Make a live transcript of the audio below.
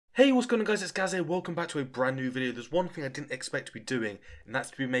Hey, what's going on guys, it's Gaz here, welcome back to a brand new video. There's one thing I didn't expect to be doing, and that's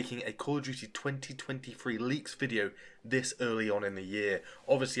to be making a Call of Duty 2023 leaks video this early on in the year.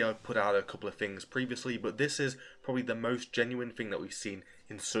 Obviously I've put out a couple of things previously, but this is probably the most genuine thing that we've seen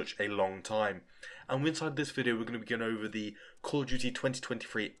in such a long time. And inside this video we're going to be going over the Call of Duty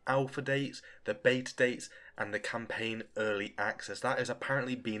 2023 alpha dates, the beta dates, and the campaign early access. That has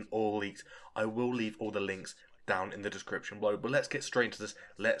apparently been all leaked. I will leave all the links down in the description below, but let's get straight into this.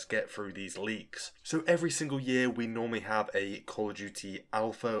 Let's get through these leaks. So every single year we normally have a Call of Duty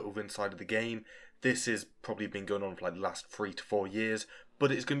alpha over inside of the game. This has probably been going on for like the last 3 to 4 years,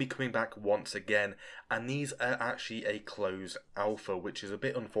 but it's going to be coming back once again, and these are actually a closed alpha, which is a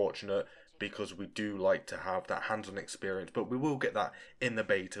bit unfortunate because we do like to have that hands-on experience, but we will get that in the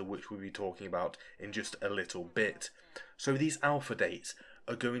beta, which we'll be talking about in just a little bit. So these alpha dates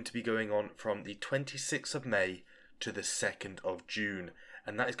are going to be going on from the 26th of May to the 2nd of June,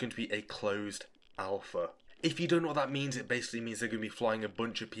 and that is going to be a closed alpha. If you don't know what that means, it basically means they're going to be flying a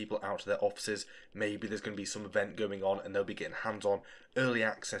bunch of people out to their offices. Maybe there's going to be some event going on and they'll be getting hands-on early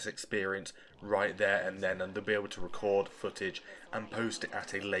access experience right there and then, and they'll be able to record footage and post it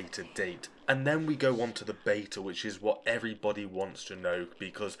at a later date. And then we go on to the beta, which is what everybody wants to know,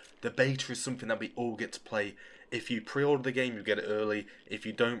 because the beta is something that we all get to play. If you pre-order the game, you get it early. If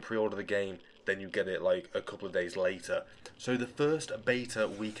you don't pre-order the game, then you get it like a couple of days later. So the first beta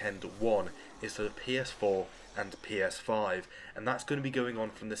weekend one is for the PS4 and PS5, and that's going to be going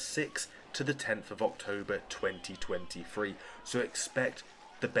on from the 6th to the 10th of October 2023. So expect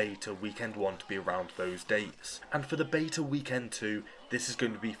the beta weekend 1 to be around those dates. And for the beta weekend 2, this is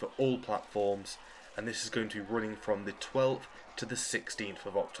going to be for all platforms, and this is going to be running from the 12th to the 16th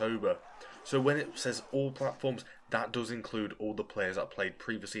of October. So when it says all platforms, that does include all the players that played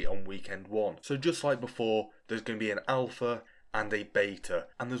previously on weekend 1. So just like before, there's going to be an alpha and a beta.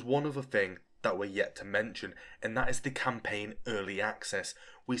 And there's one other thing that we're yet to mention, and that is the campaign early access.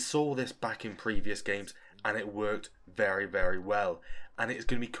 We saw this back in previous games and it worked very, very well. And it's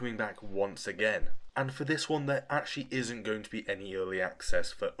going to be coming back once again. And for this one, there actually isn't going to be any early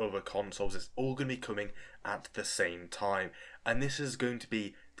access for other consoles. It's all going to be coming at the same time. And this is going to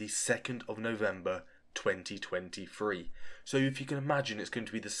be the 2nd of November 2023. So if you can imagine it's going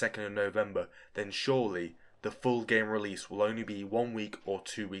to be the 2nd of November, then surely the full game release will only be 1 week or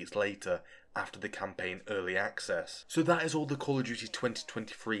 2 weeks later after the campaign early access. So that is all the Call of Duty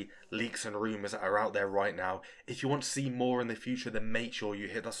 2023 leaks and rumours that are out there right now. If you want to see more in the future, then make sure you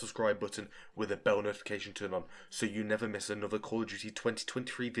hit that subscribe button with a bell notification turned on so you never miss another Call of Duty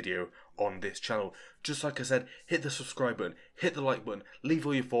 2023 video on this channel. Just like I said, hit the subscribe button, hit the like button, leave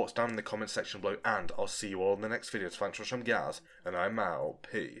all your thoughts down in the comment section below, and I'll see you all in the next video. Thanks for watching, I'm Gaz, and I'm out.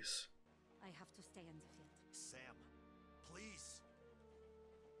 Peace. I have to stay in the field. Sam, please.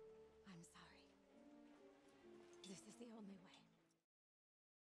 I'm sorry. This is the only way.